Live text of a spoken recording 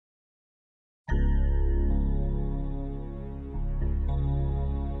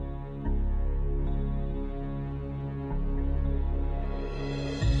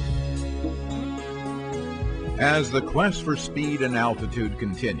As the quest for speed and altitude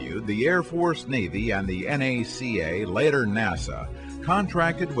continued, the Air Force, Navy, and the NACA, later NASA,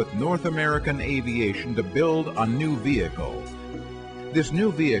 contracted with North American Aviation to build a new vehicle. This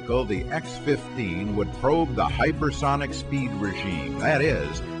new vehicle, the X-15, would probe the hypersonic speed regime, that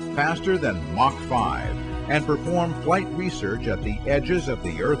is, faster than Mach 5, and perform flight research at the edges of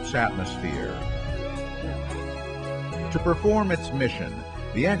the Earth's atmosphere. To perform its mission,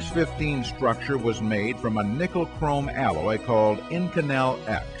 the X-15 structure was made from a nickel-chrome alloy called Inconel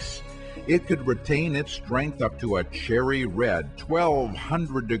X. It could retain its strength up to a cherry red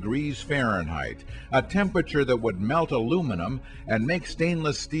 1200 degrees Fahrenheit, a temperature that would melt aluminum and make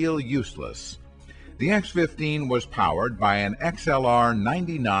stainless steel useless. The X-15 was powered by an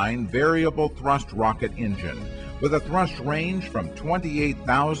XLR-99 variable thrust rocket engine with a thrust range from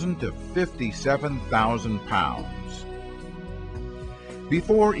 28,000 to 57,000 pounds.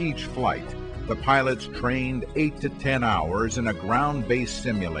 Before each flight, the pilots trained 8 to 10 hours in a ground-based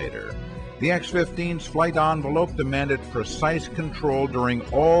simulator. The X-15's flight envelope demanded precise control during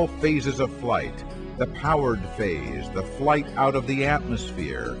all phases of flight: the powered phase, the flight out of the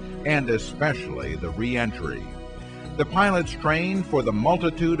atmosphere, and especially the re-entry. The pilots trained for the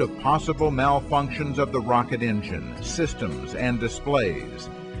multitude of possible malfunctions of the rocket engine, systems, and displays.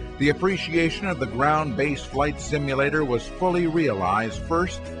 The appreciation of the ground-based flight simulator was fully realized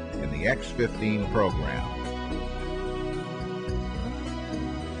first in the X-15 program.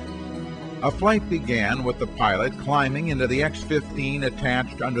 A flight began with the pilot climbing into the X-15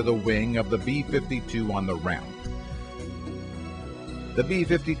 attached under the wing of the B-52 on the ramp. The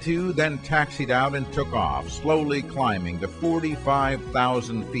B-52 then taxied out and took off, slowly climbing to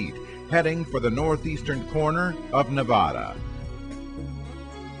 45,000 feet, heading for the northeastern corner of Nevada.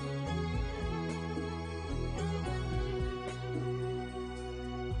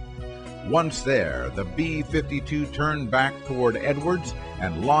 Once there, the B-52 turned back toward Edwards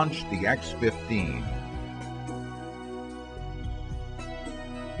and launched the X-15.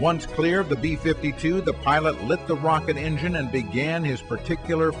 Once clear of the B-52, the pilot lit the rocket engine and began his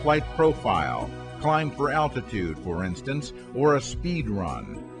particular flight profile, climb for altitude, for instance, or a speed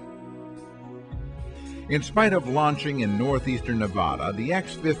run. In spite of launching in northeastern Nevada, the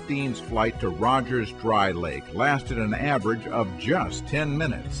X-15's flight to Rogers Dry Lake lasted an average of just 10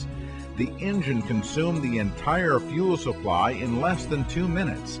 minutes. The engine consumed the entire fuel supply in less than 2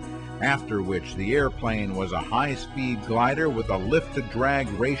 minutes, after which the airplane was a high-speed glider with a lift-to-drag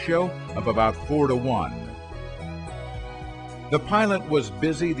ratio of about 4 to 1. The pilot was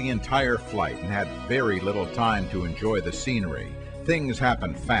busy the entire flight and had very little time to enjoy the scenery. Things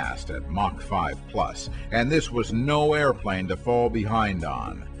happened fast at Mach 5+, and this was no airplane to fall behind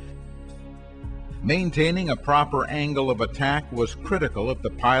on. Maintaining a proper angle of attack was critical if the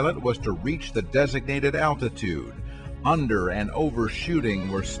pilot was to reach the designated altitude. Under and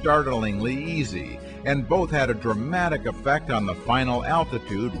overshooting were startlingly easy, and both had a dramatic effect on the final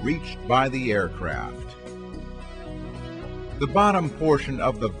altitude reached by the aircraft. The bottom portion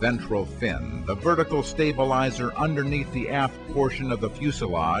of the ventral fin, the vertical stabilizer underneath the aft portion of the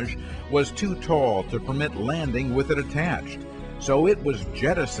fuselage, was too tall to permit landing with it attached, so it was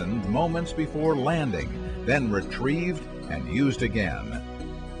jettisoned moments before landing, then retrieved and used again.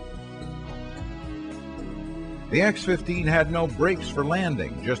 The X-15 had no brakes for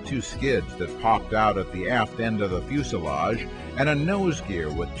landing, just 2 skids that popped out at the aft end of the fuselage, and a nose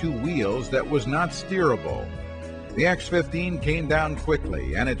gear with 2 wheels that was not steerable. The X-15 came down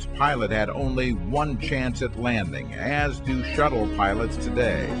quickly, and its pilot had only 1 chance at landing, as do shuttle pilots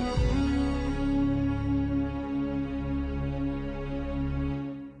today.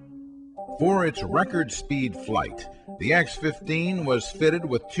 For its record speed flight, the X-15 was fitted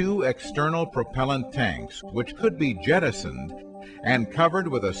with 2 external propellant tanks, which could be jettisoned, and covered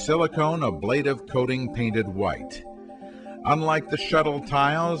with a silicone ablative coating painted white. Unlike the shuttle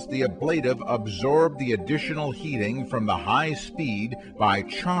tiles, the ablative absorbed the additional heating from the high speed by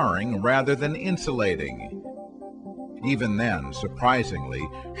charring rather than insulating. Even then, surprisingly,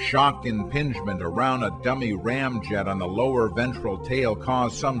 shock impingement around a dummy ramjet on the lower ventral tail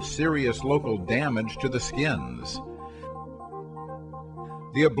caused some serious local damage to the skins.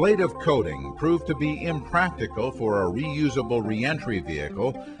 The ablative coating proved to be impractical for a reusable reentry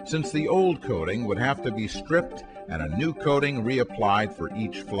vehicle, since the old coating would have to be stripped and a new coating reapplied for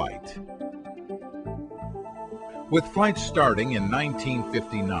each flight. With flights starting in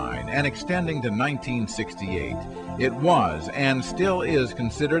 1959 and extending to 1968, it was and still is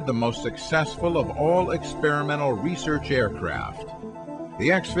considered the most successful of all experimental research aircraft.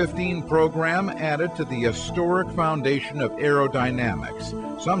 The X-15 program added to the historic foundation of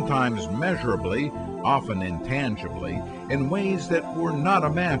aerodynamics, sometimes measurably, often intangibly, in ways that were not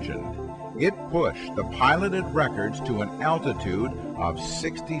imagined. It pushed the piloted records to an altitude of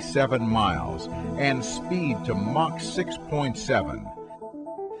 67 miles and speed to Mach 6.7.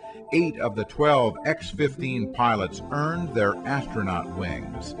 8 of the 12 X-15 pilots earned their astronaut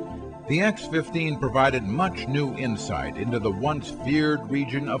wings. The X-15 provided much new insight into the once feared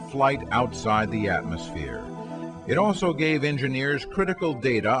region of flight outside the atmosphere. It also gave engineers critical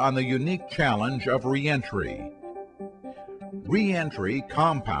data on the unique challenge of re-entry. Re-entry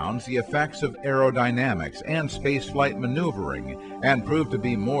compounds the effects of aerodynamics and spaceflight maneuvering and proved to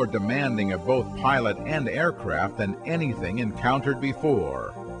be more demanding of both pilot and aircraft than anything encountered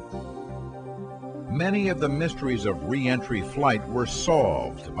before. Many of the mysteries of re-entry flight were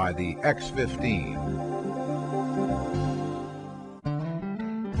solved by the X-15.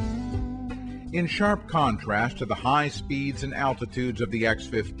 In sharp contrast to the high speeds and altitudes of the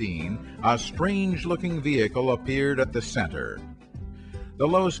X-15, a strange-looking vehicle appeared at the center. The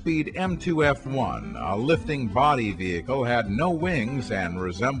low-speed M2F1, a lifting body vehicle, had no wings and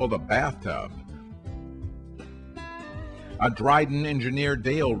resembled a bathtub. A Dryden engineer,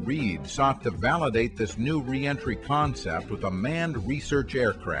 Dale Reed, sought to validate this new re-entry concept with a manned research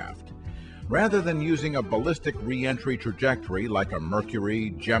aircraft. Rather than using a ballistic re-entry trajectory like a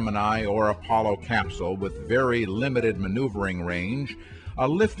Mercury, Gemini, or Apollo capsule with very limited maneuvering range, a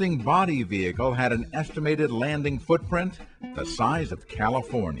lifting body vehicle had an estimated landing footprint the size of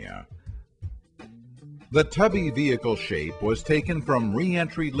California. The tubby vehicle shape was taken from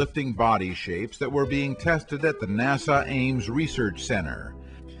re-entry lifting body shapes that were being tested at the NASA Ames Research Center.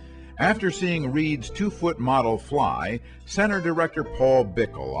 After seeing Reed's 2-foot model fly, Center Director Paul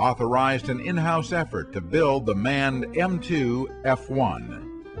Bickle authorized an in-house effort to build the manned M2F1.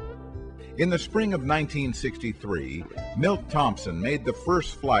 In the spring of 1963, Milt Thompson made the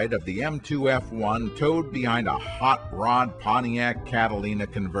first flight of the M2F1 towed behind a hot rod Pontiac Catalina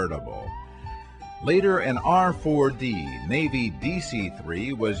convertible. Later, an R-4D Navy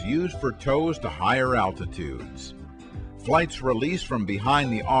DC-3 was used for tows to higher altitudes. Flights released from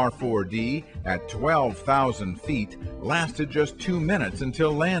behind the R-4D at 12,000 feet lasted just 2 minutes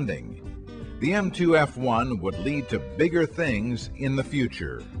until landing. The M2F1 would lead to bigger things in the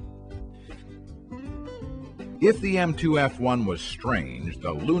future. If the M2F1 was strange,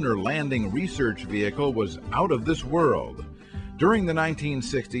 the Lunar Landing Research Vehicle was out of this world. During the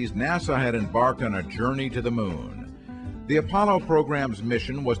 1960s, NASA had embarked on a journey to the moon. The Apollo program's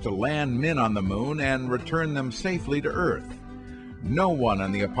mission was to land men on the moon and return them safely to Earth. No one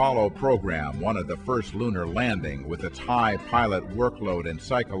on the Apollo program wanted the first lunar landing, with its high pilot workload and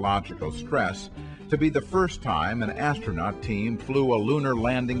psychological stress, to be the first time an astronaut team flew a lunar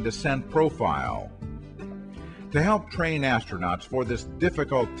landing descent profile. To help train astronauts for this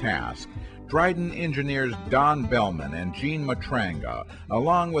difficult task, Dryden engineers Don Bellman and Gene Matranga,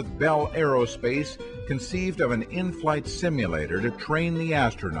 along with Bell Aerospace, conceived of an in-flight simulator to train the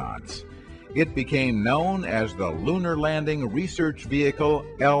astronauts. It became known as the Lunar Landing Research Vehicle,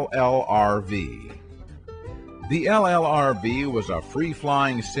 LLRV. The LLRV was a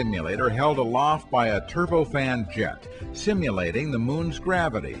free-flying simulator held aloft by a turbofan jet, simulating the moon's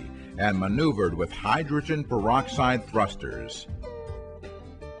gravity, and maneuvered with hydrogen peroxide thrusters.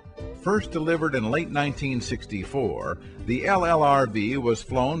 First delivered in late 1964, the LLRV was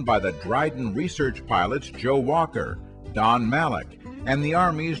flown by the Dryden research pilots Joe Walker, Don Malik, and the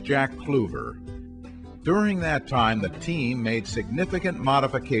Army's Jack Kluver. During that time, the team made significant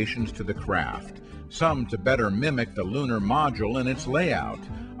modifications to the craft, some to better mimic the lunar module in its layout,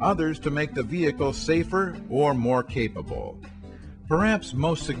 others to make the vehicle safer or more capable. Perhaps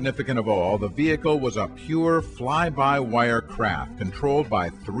most significant of all, the vehicle was a pure fly-by-wire craft controlled by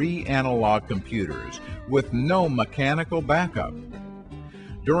 3 analog computers with no mechanical backup.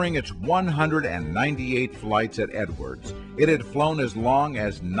 During its 198 flights at Edwards, it had flown as long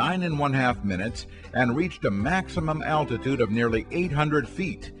as 9½ minutes and reached a maximum altitude of nearly 800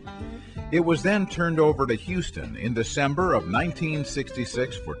 feet. It was then turned over to Houston in December of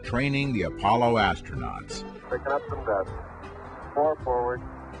 1966 for training the Apollo astronauts. Picking up some dust. 4 forward.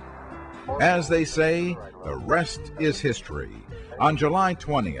 As they say, the rest is history. On July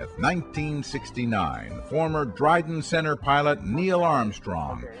 20th, 1969, former Dryden Center pilot Neil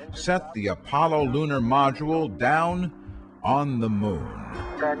Armstrong set the Apollo lunar module down on the moon.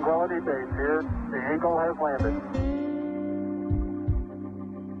 Tranquility Base here. The Eagle has landed.